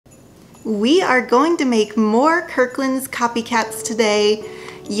We are going to make more Kirkland's copycats today.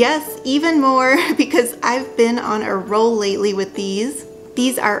 Yes, even more, because I've been on a roll lately with these.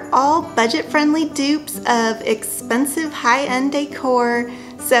 These are all budget-friendly dupes of expensive high-end decor.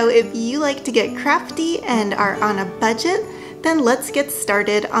 So if you like to get crafty and are on a budget, then let's get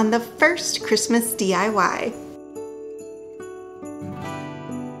started on the first Christmas DIY.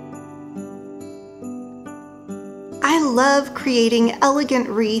 I love creating elegant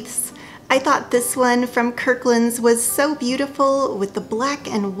wreaths. I thought this one from Kirkland's was so beautiful with the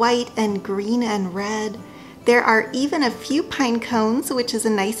black and white and green and red. There are even a few pine cones, which is a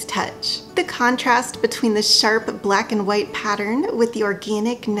nice touch. The contrast between the sharp black and white pattern with the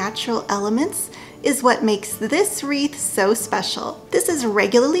organic natural elements is what makes this wreath so special. This is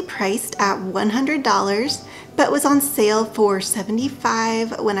regularly priced at $100, but was on sale for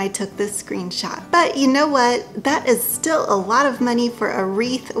 $75 when I took this screenshot. But you know what? That is still a lot of money for a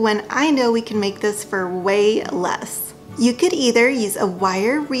wreath when I know we can make this for way less. You could either use a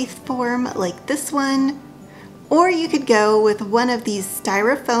wire wreath form like this one, or you could go with one of these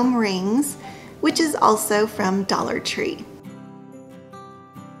styrofoam rings, which is also from Dollar Tree.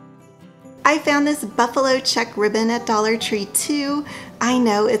 I found this buffalo check ribbon at Dollar Tree too. I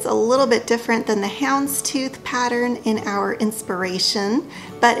know it's a little bit different than the houndstooth pattern in our inspiration,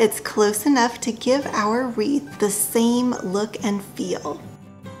 but it's close enough to give our wreath the same look and feel.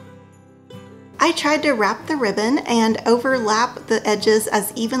 I tried to wrap the ribbon and overlap the edges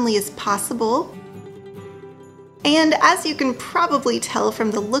as evenly as possible. And as you can probably tell from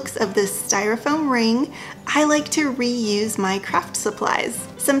the looks of this styrofoam ring, I like to reuse my craft supplies.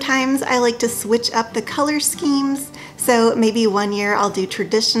 Sometimes I like to switch up the color schemes, so maybe one year I'll do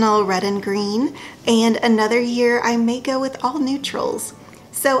traditional red and green, and another year I may go with all neutrals.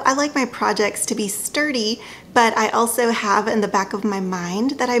 So I like my projects to be sturdy, but I also have in the back of my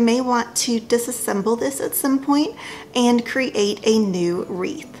mind that I may want to disassemble this at some point and create a new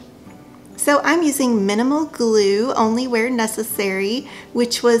wreath. So I'm using minimal glue only where necessary,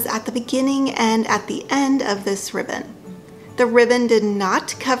 which was at the beginning and at the end of this ribbon. The ribbon did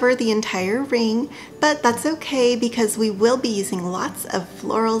not cover the entire ring, but that's okay because we will be using lots of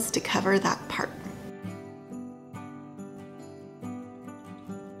florals to cover that part.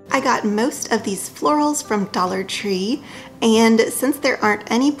 I got most of these florals from Dollar Tree, and since there aren't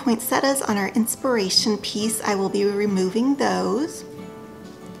any poinsettias on our inspiration piece, I will be removing those.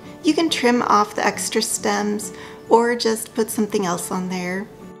 You can trim off the extra stems or just put something else on there.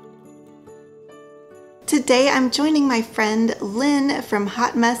 Today I'm joining my friend Lynn from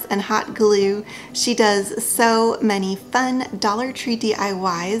Hot Mess and Hot Glue. She does so many fun Dollar Tree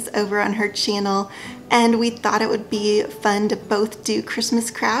DIYs over on her channel, and we thought it would be fun to both do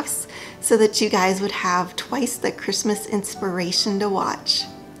Christmas crafts so that you guys would have twice the Christmas inspiration to watch.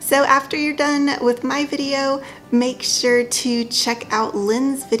 So after you're done with my video, make sure to check out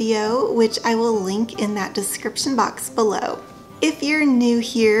Lynn's video, which I will link in that description box below. If you're new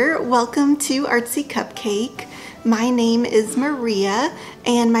here, welcome to Artsy Cupcake. My name is Maria,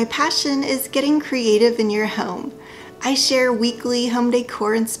 and my passion is getting creative in your home. I share weekly home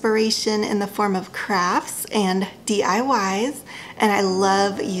decor inspiration in the form of crafts and DIYs, and I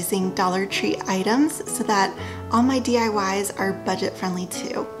love using Dollar Tree items so that all my DIYs are budget friendly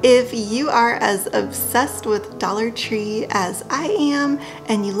too. If you are as obsessed with Dollar Tree as I am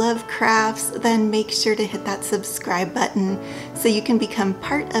and you love crafts, then make sure to hit that subscribe button so you can become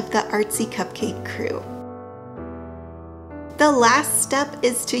part of the Artsy Cupcake crew. The last step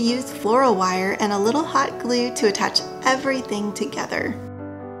is to use floral wire and a little hot glue to attach everything together.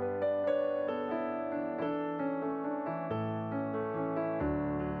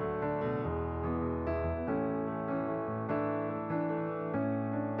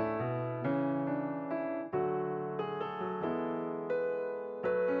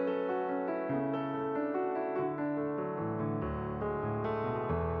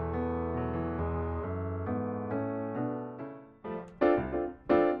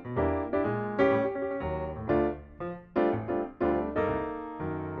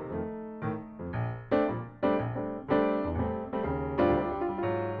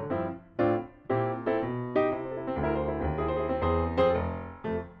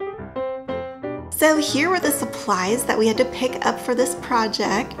 So here were the supplies that we had to pick up for this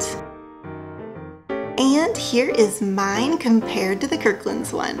project. And here is mine compared to the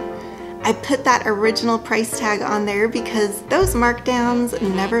Kirkland's one. I put that original price tag on there because those markdowns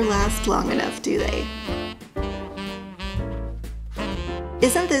never last long enough, do they?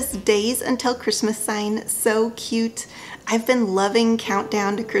 Isn't this Days Until Christmas sign so cute? I've been loving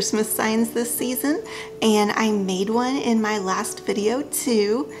countdown to Christmas signs this season, and I made one in my last video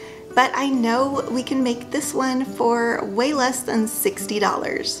too. but I know we can make this one for way less than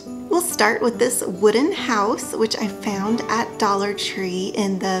 $60. We'll start with this wooden house, which I found at Dollar Tree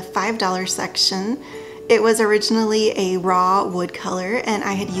in the $5 section. It was originally a raw wood color and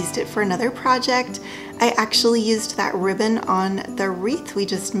I had used it for another project. I actually used that ribbon on the wreath we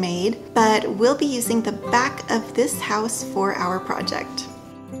just made, but we'll be using the back of this house for our project.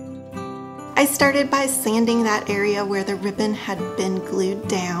 I started by sanding that area where the ribbon had been glued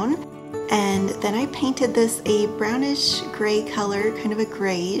down, and then I painted this a brownish gray color, kind of a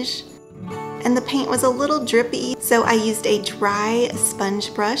grayish. And the paint was a little drippy, so I used a dry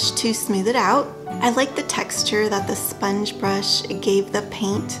sponge brush to smooth it out. I like the texture that the sponge brush gave the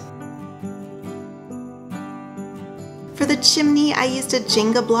paint. For the chimney, I used a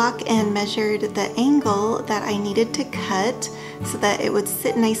Jenga block and measured the angle that I needed to cut so that it would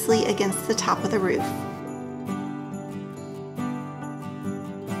sit nicely against the top of the roof.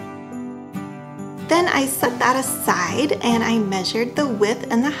 Then I set that aside and I measured the width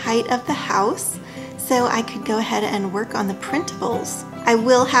and the height of the house so I could go ahead and work on the printables. I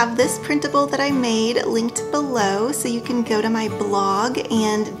will have this printable that I made linked below so you can go to my blog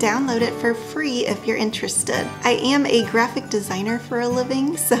and download it for free if you're interested. I am a graphic designer for a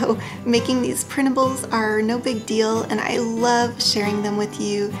living, so making these printables are no big deal, and I love sharing them with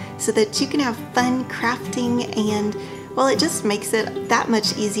you so that you can have fun crafting, and well, it just makes it that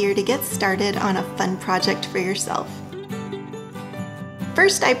much easier to get started on a fun project for yourself.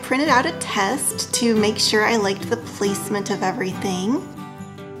 First, I printed out a test to make sure I liked the placement of everything.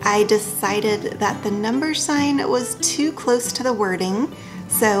 I decided that the number sign was too close to the wording,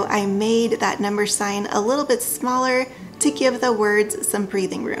 so I made that number sign a little bit smaller to give the words some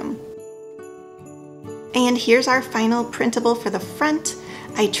breathing room. And here's our final printable for the front.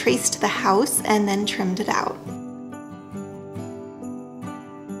 I traced the house and then trimmed it out.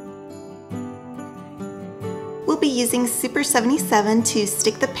 We'll be using Super 77 to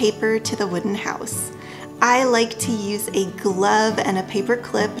stick the paper to the wooden house. I like to use a glove and a paper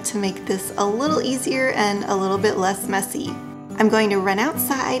clip to make this a little easier and a little bit less messy. I'm going to run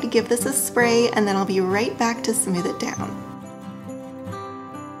outside, give this a spray, and then I'll be right back to smooth it down.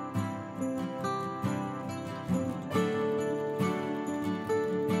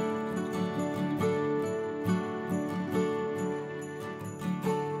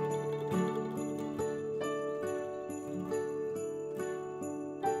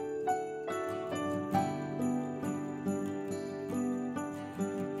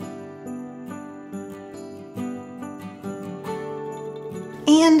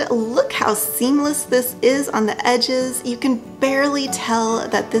 And look how seamless this is on the edges. You can barely tell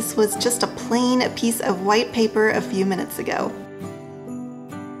that this was just a plain piece of white paper a few minutes ago.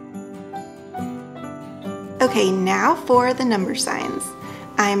 Okay, now for the number signs.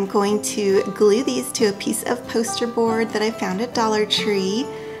 I'm going to glue these to a piece of poster board that I found at Dollar Tree.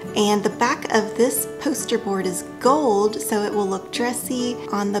 And the back of this poster board is gold, so it will look dressy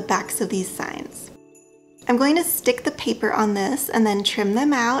on the backs of these signs. I'm going to stick the paper on this and then trim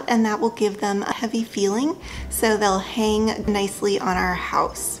them out, and that will give them a heavy feeling so they'll hang nicely on our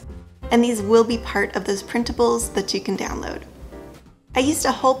house. And these will be part of those printables that you can download. I used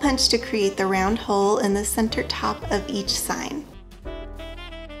a hole punch to create the round hole in the center top of each sign.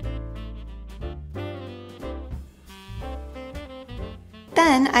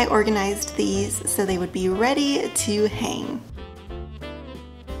 Then I organized these so they would be ready to hang.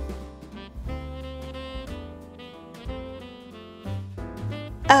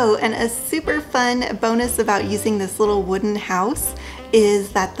 Oh, and a super fun bonus about using this little wooden house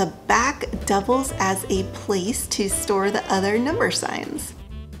is that the back doubles as a place to store the other number signs.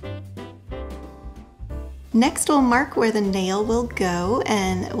 Next, we'll mark where the nail will go,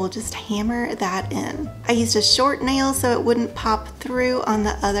 and we'll just hammer that in. I used a short nail so it wouldn't pop through on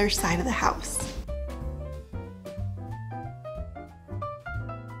the other side of the house.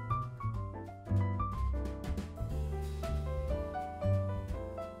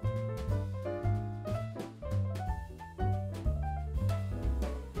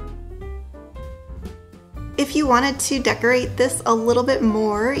 If you wanted to decorate this a little bit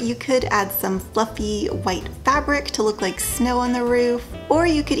more, you could add some fluffy white fabric to look like snow on the roof, or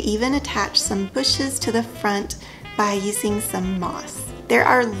you could even attach some bushes to the front by using some moss. There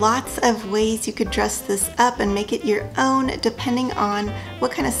are lots of ways you could dress this up and make it your own depending on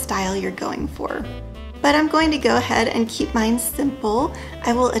what kind of style you're going for. But I'm going to go ahead and keep mine simple.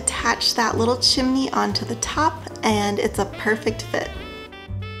 I will attach that little chimney onto the top, and it's a perfect fit.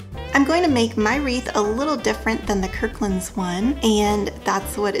 I'm going to make my wreath a little different than the Kirkland's one, and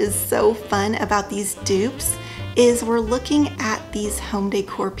that's what is so fun about these dupes. is we're looking at these home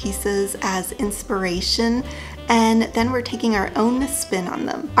decor pieces as inspiration, and then we're taking our own spin on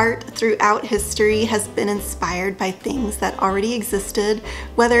them. Art throughout history has been inspired by things that already existed,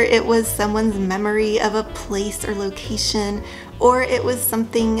 whether it was someone's memory of a place or location, or it was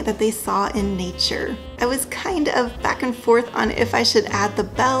something that they saw in nature. I was kind of back and forth on if I should add the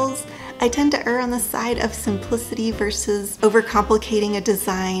bells. I tend to err on the side of simplicity versus overcomplicating a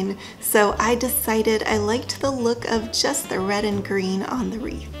design, so I decided I liked the look of just the red and green on the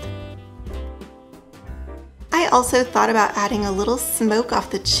wreath. I also thought about adding a little smoke off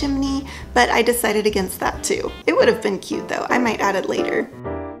the chimney, but I decided against that too. It would have been cute though. I might add it later.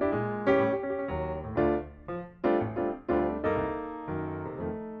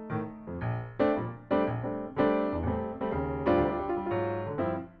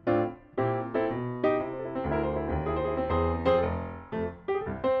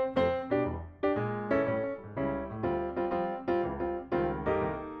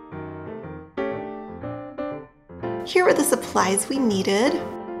 Here were the supplies we needed,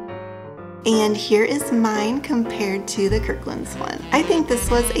 and here is mine compared to the Kirkland's one. I think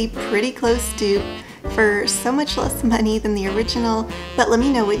this was a pretty close dupe for so much less money than the original, but let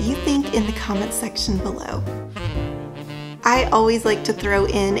me know what you think in the comment section below. I always like to throw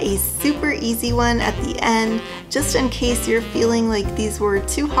in a super easy one at the end, just in case you're feeling like these were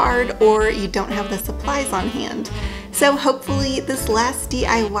too hard or you don't have the supplies on hand. So hopefully this last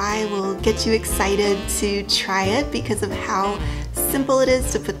DIY will get you excited to try it because of how simple it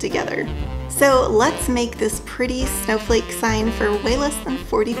is to put together. So let's make this pretty snowflake sign for way less than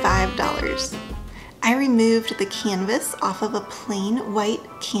 $45. I removed the canvas off of a plain white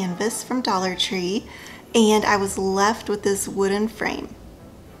canvas from Dollar Tree, and I was left with this wooden frame.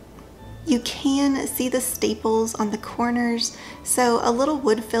 You can see the staples on the corners, so a little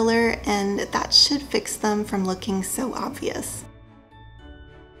wood filler and that should fix them from looking so obvious.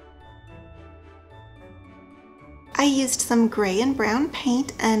 I used some gray and brown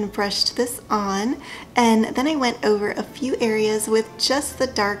paint and brushed this on, and then I went over a few areas with just the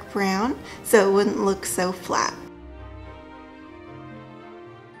dark brown so it wouldn't look so flat.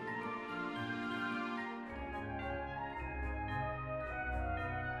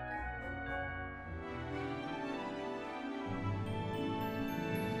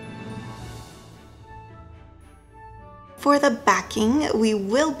 For the backing, we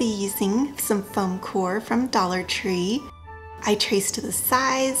will be using some foam core from Dollar Tree. I traced the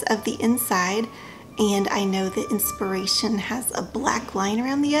size of the inside, and I know the inspiration has a black line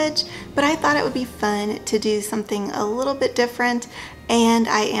around the edge, but I thought it would be fun to do something a little bit different, and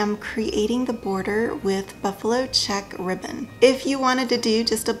I am creating the border with buffalo check ribbon. If you wanted to do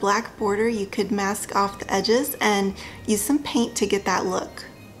just a black border, you could mask off the edges and use some paint to get that look.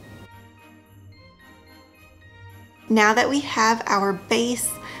 Now that we have our base,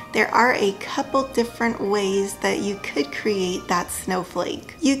 there are a couple different ways that you could create that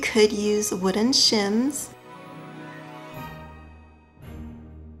snowflake. You could use wooden shims,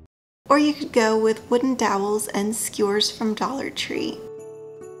 or you could go with wooden dowels and skewers from Dollar Tree.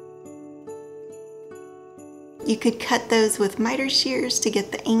 You could cut those with miter shears to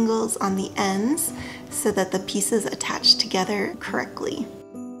get the angles on the ends so that the pieces attach together correctly.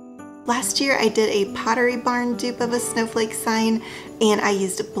 Last year I did a Pottery Barn dupe of a snowflake sign, and I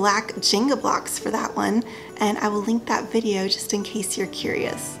used black Jenga blocks for that one, and I will link that video just in case you're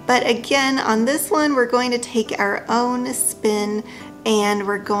curious. But again, on this one we're going to take our own spin, and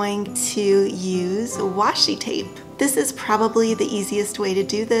we're going to use washi tape. This is probably the easiest way to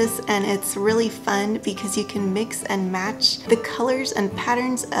do this, and it's really fun because you can mix and match the colors and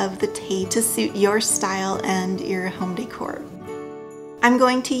patterns of the tape to suit your style and your home decor. I'm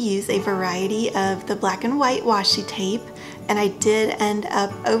going to use a variety of the black and white washi tape, and I did end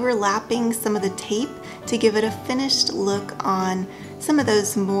up overlapping some of the tape to give it a finished look on some of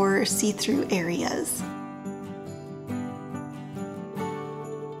those more see-through areas.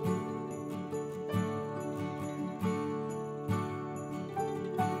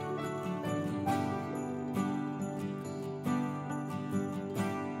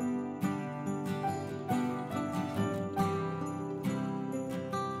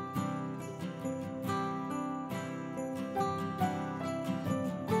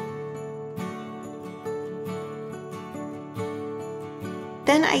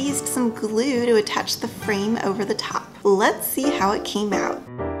 Then I used some glue to attach the frame over the top. Let's see how it came out.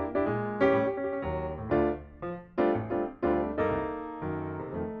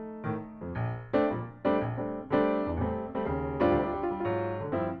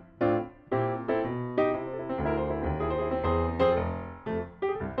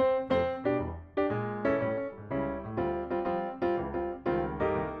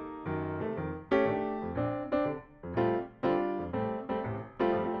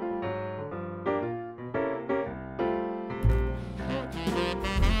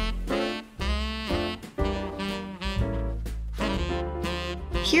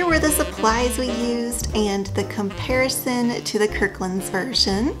 Here were the supplies we used and the comparison to the Kirkland's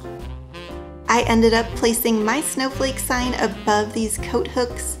version. I ended up placing my snowflake sign above these coat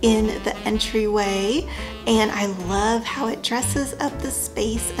hooks in the entryway, and I love how it dresses up the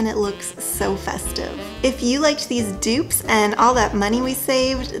space and it looks so festive. If you liked these dupes and all that money we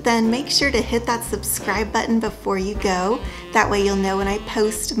saved, then make sure to hit that subscribe button before you go. That way you'll know when I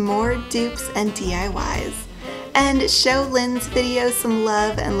post more dupes and DIYs. And show Lynn's video some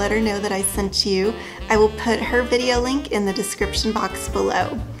love and let her know that I sent you. I will put her video link in the description box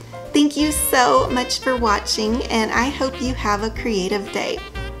below. Thank you so much for watching, and I hope you have a creative day.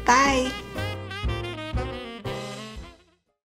 Bye!